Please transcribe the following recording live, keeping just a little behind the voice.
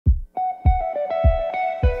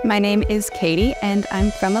My name is Katie, and I'm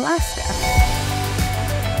from Alaska.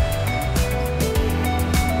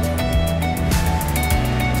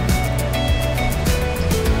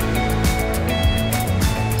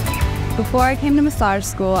 Before I came to massage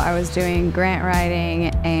school, I was doing grant writing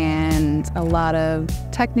and a lot of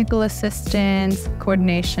technical assistance,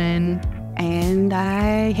 coordination, and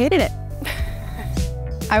I hated it.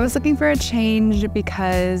 I was looking for a change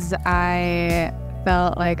because I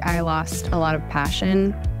felt like I lost a lot of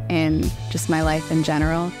passion in just my life in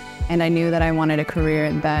general, and I knew that I wanted a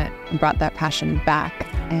career that brought that passion back,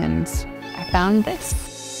 and I found this.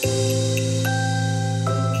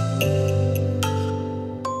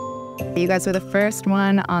 You guys were the first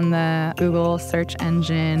one on the Google search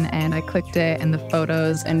engine, and I clicked it, and the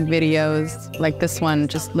photos and videos like this one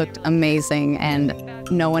just looked amazing, and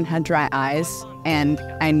no one had dry eyes, and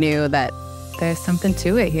I knew that there's something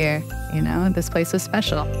to it here, you know, this place was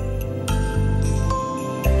special.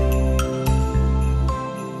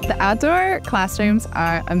 The outdoor classrooms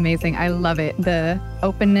are amazing. I love it. The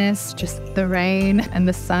openness, just the rain and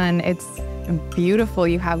the sun, it's beautiful.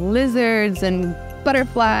 You have lizards and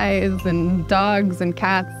butterflies and dogs and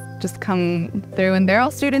cats just come through, and they're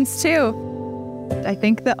all students too. I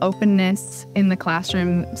think the openness in the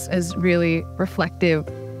classrooms is really reflective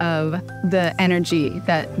of the energy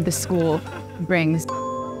that the school brings.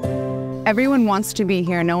 Everyone wants to be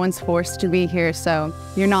here, no one's forced to be here, so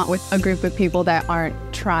you're not with a group of people that aren't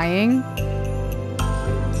trying.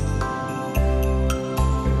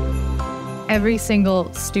 Every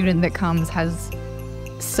single student that comes has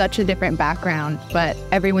such a different background, but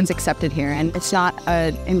everyone's accepted here, and it's not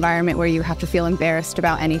an environment where you have to feel embarrassed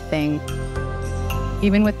about anything.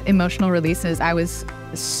 Even with emotional releases, I was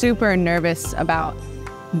super nervous about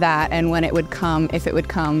that and when it would come, if it would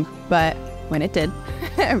come, but when it did,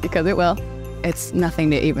 because it will, it's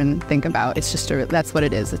nothing to even think about. It's just that's what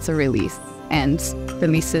it is. It's a release, and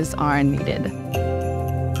releases are needed.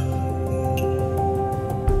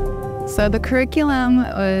 So the curriculum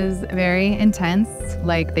was very intense,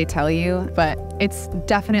 like they tell you, but it's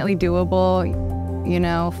definitely doable. You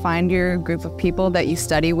know, find your group of people that you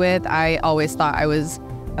study with. I always thought I was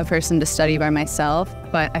a person to study by myself,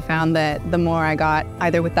 but I found that the more I got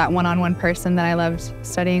either with that one-on-one person that I loved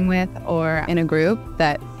studying with or in a group,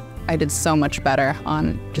 that I did so much better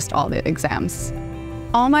on just all the exams.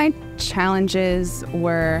 All my challenges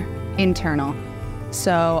were internal.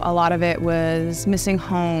 So a lot of it was missing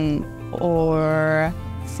home or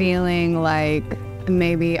feeling like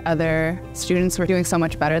maybe other students were doing so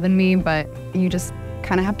much better than me, but you just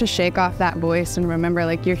kind of have to shake off that voice and remember,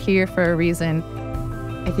 like, you're here for a reason.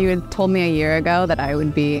 If you had told me a year ago that I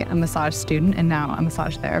would be a massage student and now a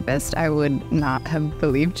massage therapist, I would not have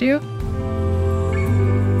believed you.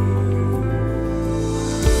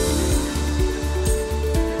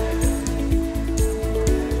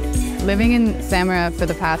 Living in Samara for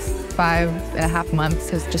the past 5.5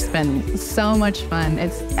 months has just been so much fun.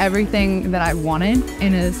 It's everything that I wanted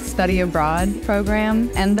in a study abroad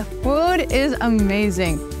program, and the food is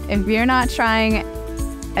amazing. If you're not trying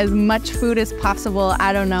as much food as possible,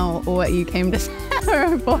 I don't know what you came to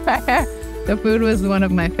Samara for. The food was one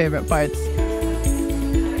of my favorite parts.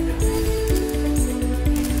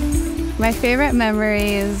 My favorite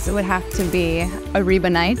memories would have to be Ariba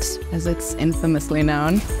night, as it's infamously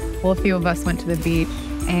known. Well, a few of us went to the beach,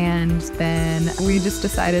 and then we just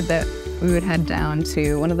decided that we would head down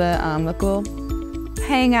to one of the local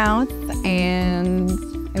hangouts, and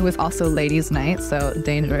it was also ladies' night, so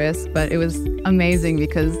dangerous, but it was amazing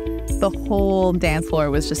because the whole dance floor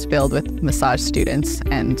was just filled with massage students,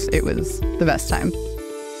 and it was the best time.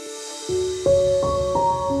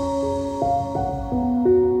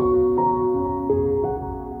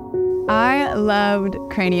 I loved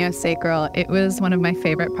craniosacral. It was one of my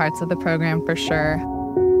favorite parts of the program for sure.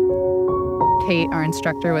 Kate, our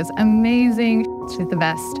instructor, was amazing. She's the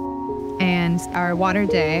best. And our water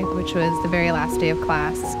day, which was the very last day of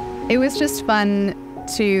class, it was just fun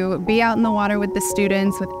to be out in the water with the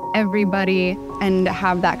students, with everybody, and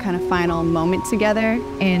have that kind of final moment together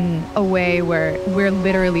in a way where we're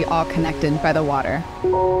literally all connected by the water.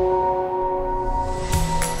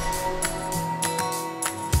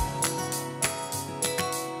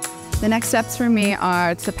 The next steps for me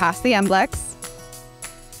are to pass the MBLEX,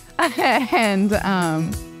 and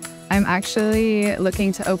I'm actually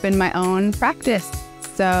looking to open my own practice.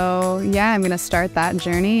 So yeah, I'm gonna start that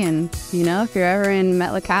journey, and you know, if you're ever in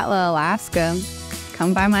Metlakatla, Alaska,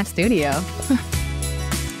 come by my studio.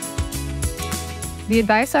 The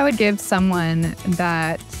advice I would give someone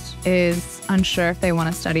that is unsure if they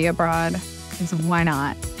want to study abroad is why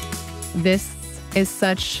not? This is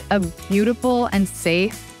such a beautiful and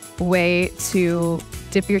safe way to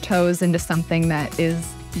dip your toes into something that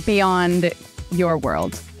is beyond your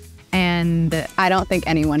world. And I don't think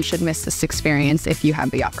anyone should miss this experience if you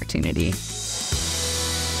have the opportunity.